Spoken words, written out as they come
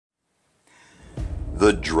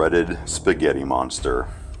The dreaded spaghetti monster.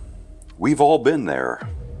 We've all been there.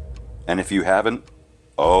 And if you haven't,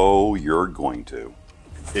 oh, you're going to.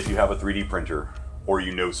 If you have a 3D printer, or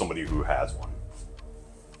you know somebody who has one,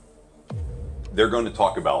 they're going to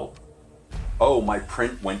talk about, oh, my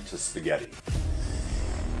print went to spaghetti.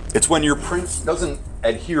 It's when your print doesn't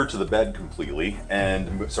adhere to the bed completely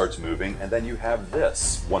and starts moving, and then you have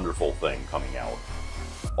this wonderful thing coming out.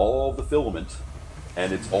 All the filament,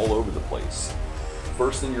 and it's all over the place.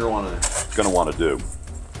 First thing you're gonna want to do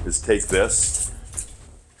is take this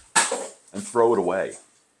and throw it away.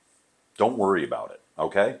 Don't worry about it,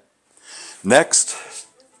 okay? Next,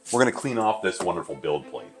 we're gonna clean off this wonderful build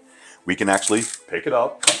plate. We can actually pick it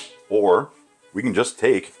up, or we can just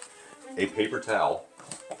take a paper towel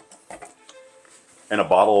and a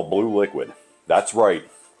bottle of blue liquid. That's right,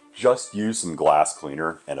 just use some glass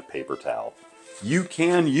cleaner and a paper towel. You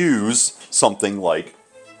can use something like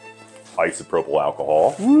isopropyl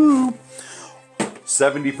alcohol. Woo!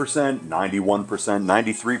 70%, 91%,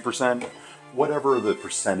 93%, whatever the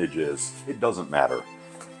percentage is, it doesn't matter.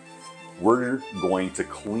 We're going to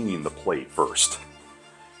clean the plate first.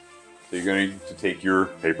 So you're going to take your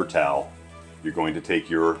paper towel, you're going to take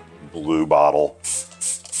your blue bottle,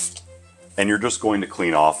 and you're just going to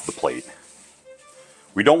clean off the plate.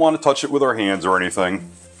 We don't want to touch it with our hands or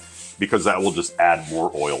anything, because that will just add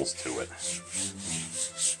more oils to it.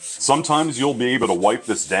 Sometimes you'll be able to wipe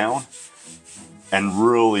this down and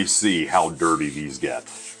really see how dirty these get.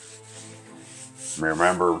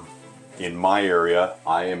 Remember, in my area,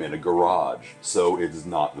 I am in a garage, so it is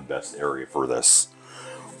not the best area for this.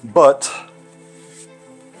 But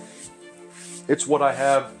it's what I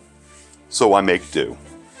have, so I make do.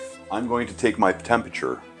 I'm going to take my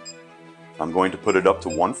temperature. I'm going to put it up to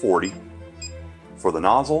 140 for the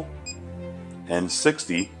nozzle and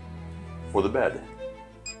 60 for the bed.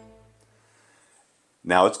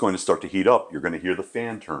 Now it's going to start to heat up. You're going to hear the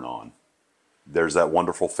fan turn on. There's that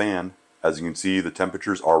wonderful fan. As you can see, the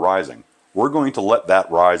temperatures are rising. We're going to let that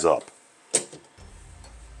rise up.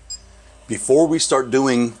 Before we start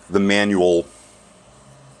doing the manual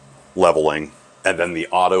leveling and then the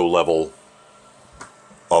auto level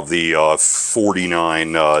of the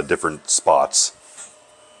 49 different spots,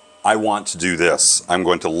 I want to do this. I'm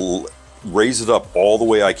going to raise it up all the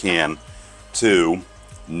way I can to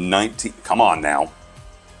 19, come on now,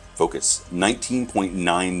 focus,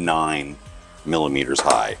 19.99 millimeters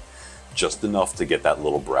high. Just enough to get that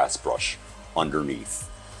little brass brush underneath.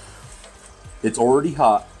 It's already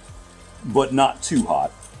hot, but not too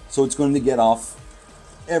hot. So it's going to get off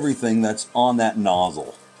everything that's on that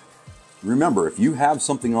nozzle. Remember, if you have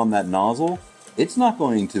something on that nozzle, it's not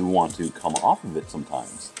going to want to come off of it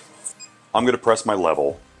sometimes. I'm going to press my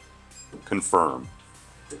level, confirm.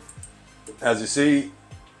 As you see,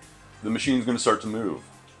 the machine's going to start to move.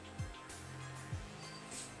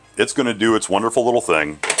 It's going to do its wonderful little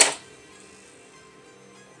thing.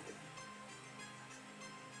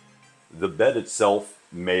 The bed itself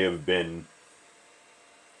may have been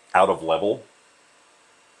out of level,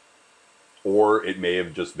 or it may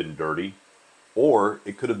have just been dirty, or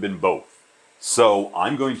it could have been both. So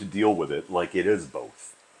I'm going to deal with it like it is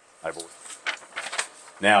both.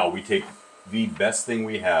 Now we take the best thing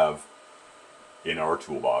we have in our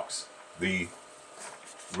toolbox, the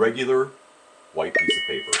regular white piece of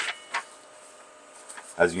paper.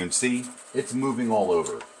 As you can see, it's moving all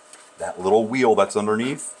over. That little wheel that's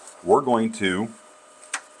underneath, we're going to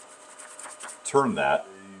turn that.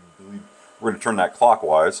 We're going to turn that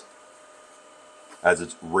clockwise as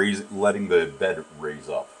it's letting the bed raise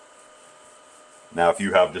up. Now, if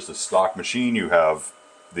you have just a stock machine, you have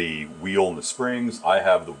the wheel and the springs. I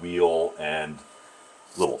have the wheel and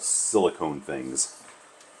little silicone things.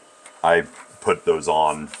 I put those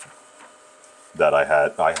on that I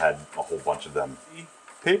had a whole bunch of them. The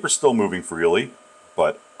paper's still moving freely,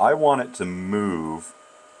 but I want it to move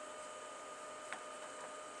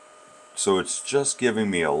so it's just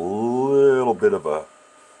giving me a little bit of a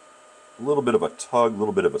tug, a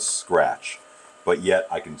little bit of a scratch, but yet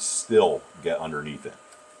I can still get underneath it.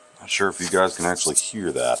 Not sure if you guys can actually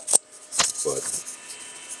hear that, but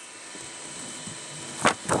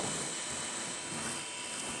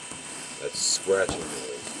that scratching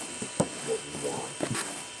noise is what we want.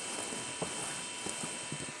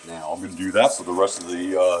 Now I'm going to do that for the rest of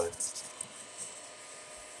the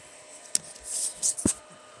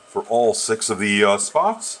for all 6 of the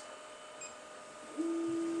spots,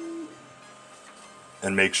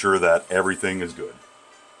 and make sure that everything is good.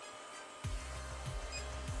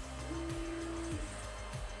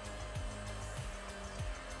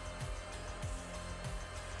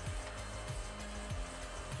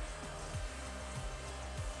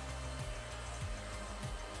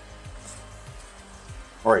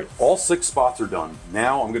 All right, all 6 spots are done.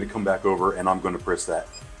 Now I'm going to come back over and I'm going to press that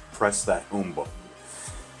home button.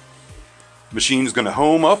 Machine's going to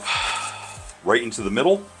home up right into the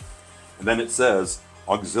middle, and then it says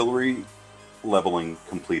auxiliary leveling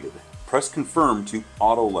completed. Press confirm to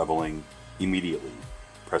auto leveling immediately.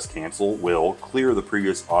 Press cancel will clear the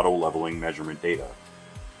previous auto leveling measurement data.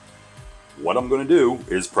 What I'm going to do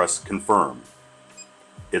is press confirm.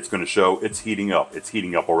 It's going to show it's heating up. It's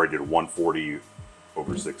heating up already to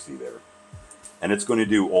 140/60 there. And it's going to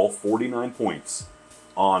do all 49 points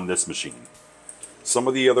on this machine. Some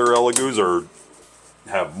of the other Elegoos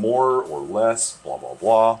have more or less, blah, blah,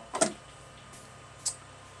 blah.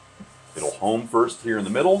 It'll home first here in the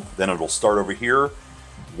middle, then it'll start over here,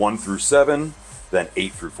 1 through 7, then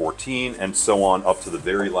 8 through 14, and so on up to the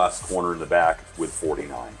very last corner in the back with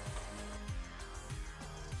 49.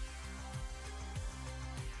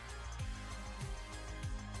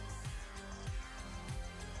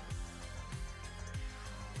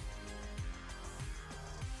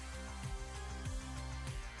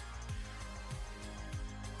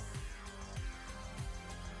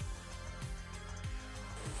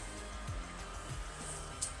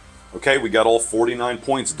 Okay, we got all 49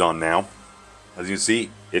 points done now. As you can see,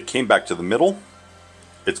 it came back to the middle.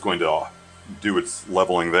 It's going to do its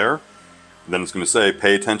leveling there. Then it's going to say,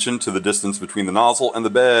 pay attention to the distance between the nozzle and the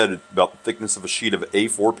bed. About the thickness of a sheet of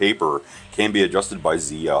A4 paper. Can be adjusted by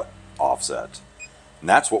Z offset. And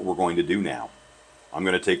that's what we're going to do now. I'm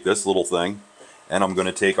going to take this little thing, and I'm going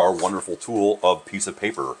to take our wonderful tool of piece of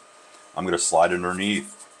paper. I'm going to slide it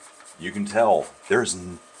underneath. You can tell there's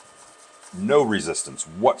no resistance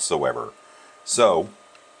whatsoever. So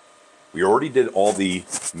we already did all the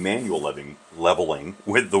manual leveling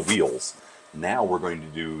with the wheels. Now we're going to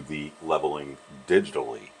do the leveling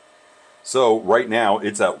digitally. So right now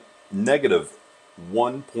it's at negative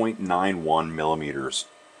 1.91 millimeters.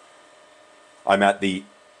 I'm at the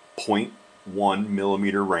 0.1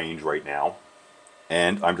 millimeter range right now,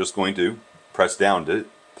 and I'm just going to press down to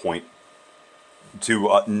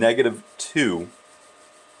negative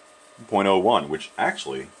 2.01, which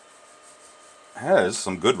actually has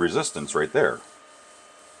some good resistance right there.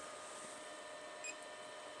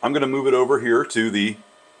 I'm going to move it over here to the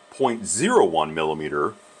 0.01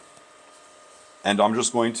 millimeter, and I'm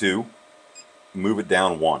just going to move it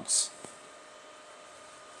down once.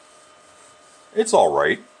 It's all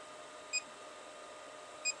right.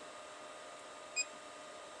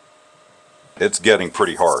 It's getting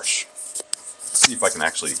pretty harsh. Let's see if I can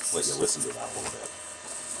actually let you listen to that a little bit.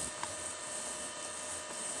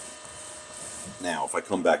 Now, if I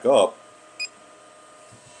come back up,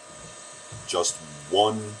 just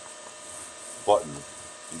one button,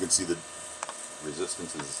 you can see the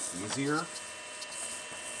resistance is easier.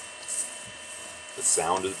 The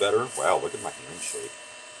sound is better. Wow, look at my hand shake.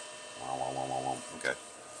 Wow, wow, wow, wow, wow. Okay.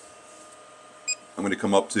 I'm going to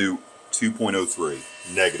come up to 2.03,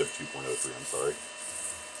 negative 2.03, I'm sorry.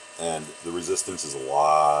 And the resistance is a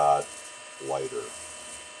lot lighter.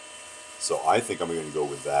 So I think I'm going to go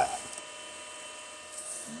with that.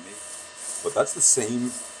 But that's the same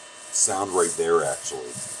sound right there, actually,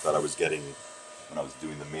 that I was getting when I was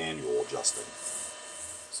doing the manual adjusting.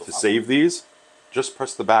 So to save these, just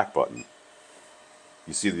press the back button.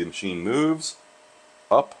 You see the machine moves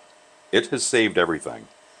up. It has saved everything.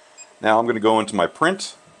 Now I'm going to go into my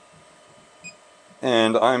print,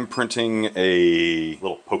 and I'm printing a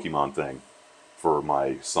little Pokemon thing for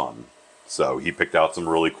my son. So he picked out some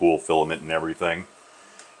really cool filament and everything,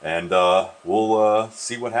 and we'll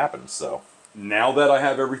see what happens. So now that I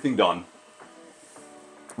have everything done,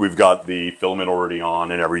 we've got the filament already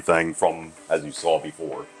on and everything from as you saw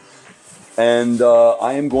before, and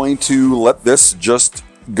I am going to let this just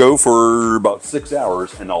go for about 6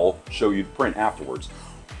 hours, and I'll show you the print afterwards.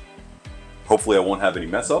 Hopefully I won't have any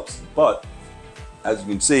mess ups, but as you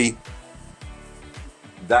can see,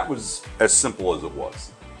 that was as simple as it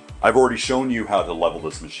was. I've already shown you how to level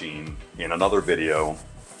this machine in another video,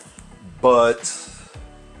 but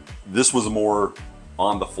this was more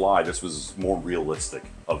on the fly. This was more realistic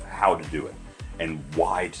of how to do it and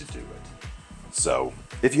why to do it. So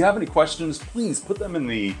if you have any questions, please put them in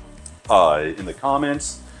the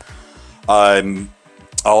comments. I'll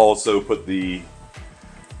also put the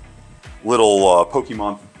little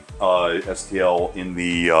Pokemon STL in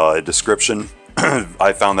the description.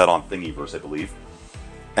 I found that on Thingiverse, I believe.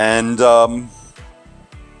 And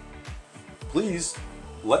please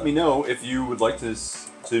let me know if you would like to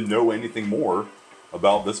know anything more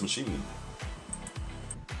about this machine.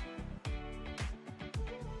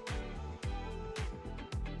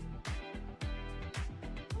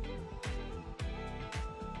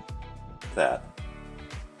 That.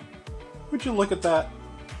 Would you look at that?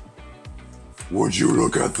 Would you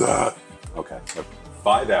look at that? Okay,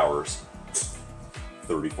 5 hours,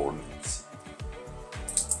 34 minutes.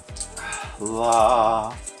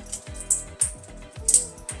 La.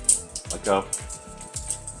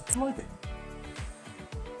 I like it.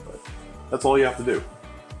 But that's all you have to do.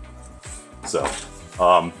 So,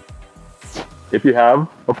 if you have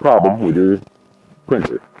a problem with your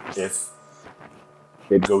printer, if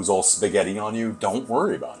it goes all spaghetti on you, don't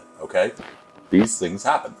worry about it, okay? These things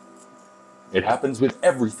happen. It happens with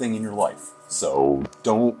everything in your life, so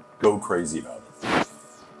don't go crazy about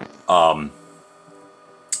it.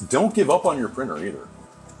 Don't give up on your printer either.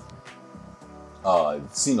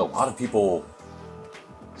 I've seen a lot of people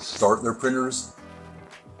start their printers.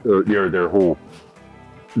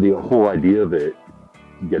 the whole idea of it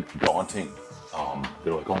gets Daunting.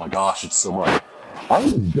 They're like, oh my gosh, it's so much. I'm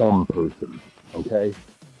a dumb person, okay?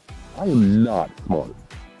 I am not smart.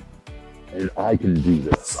 And I can do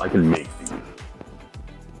this. I can make these.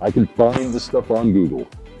 I can find this stuff on Google.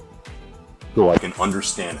 So I can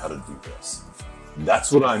understand how to do this.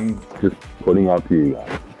 That's what I'm just putting out to you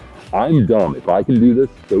guys. I'm dumb. If I can do this,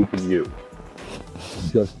 so can you.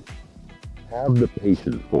 Just have the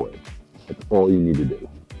patience for it. That's all you need to do.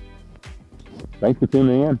 Thanks for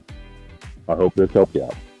tuning in. I hope this helped you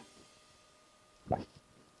out.